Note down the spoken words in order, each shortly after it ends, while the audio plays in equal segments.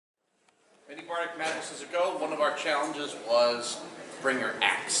Bardic Madnesses ago, one of our challenges was bring your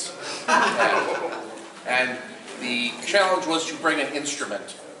axe. And the challenge was to bring an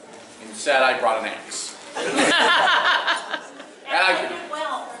instrument. Instead, I brought an axe. And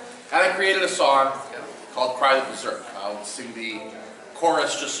I created a song called Cry the Berserk. I'll sing the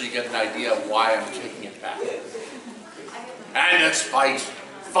chorus just so you get an idea of why I'm taking it back. And it's fight,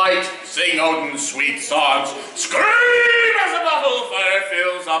 fight, sing Odin's sweet songs, scream as a battle fire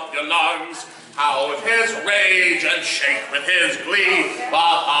fills up your lungs, howl with his rage and shake with his glee,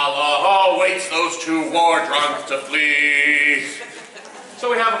 Valhalla awaits those two war drunks to flee. So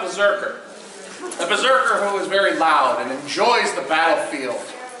we have a berserker who is very loud and enjoys the battlefield.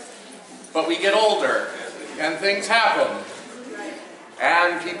 But we get older, and things happen,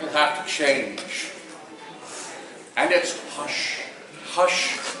 and people have to change. And it's hush,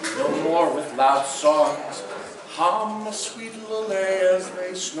 hush, no more with loud songs. Hum a sweet lulay as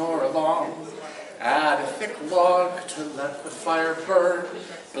they snore along. Add a thick log to let the fire burn.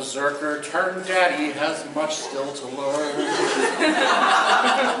 Berserker turned daddy has much still to learn.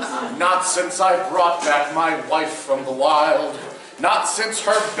 Not since I brought back my wife from the wild. Not since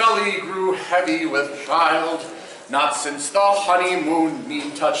her belly grew heavy with child. Not since the honeymoon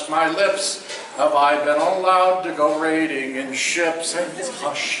mead touched my lips have I been allowed to go raiding in ships. And it's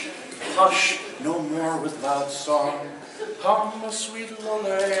hush, hush, no more with loud song. Hum a sweet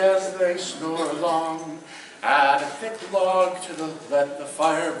lullaby as they snore along. Add a thick log to let the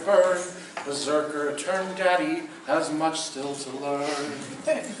fire burn. Berserker turned daddy has much still to learn.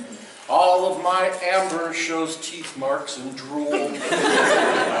 All of my amber shows teeth marks and drool.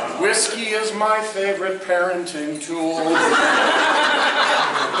 Whiskey is my favorite parenting tool.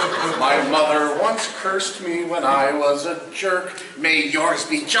 My mother once cursed me when I was a jerk. May yours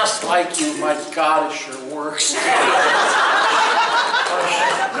be just like you, my God, it sure works.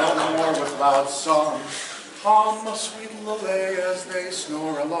 Hush, no more with loud song. Hum a sweet lullaby as they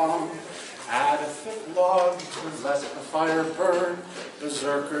snore along. Add a thick log to let the fire burn.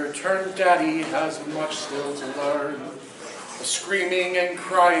 Berserker turned daddy has much still to learn. The screaming and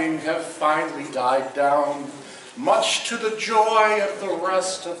crying have finally died down, much to the joy of the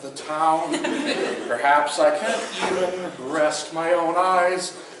rest of the town. Perhaps I can't even rest my own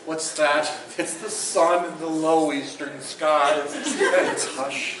eyes. What's that? It's the sun in the low eastern skies. And it's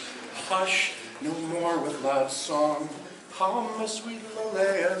hush, hush, no more with loud song. Hum a sweet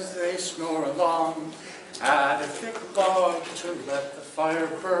lullaby as they snore along. Add a thick log to let the fire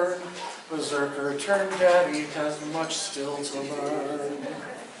burn. Berserker turned daddy has much still to learn.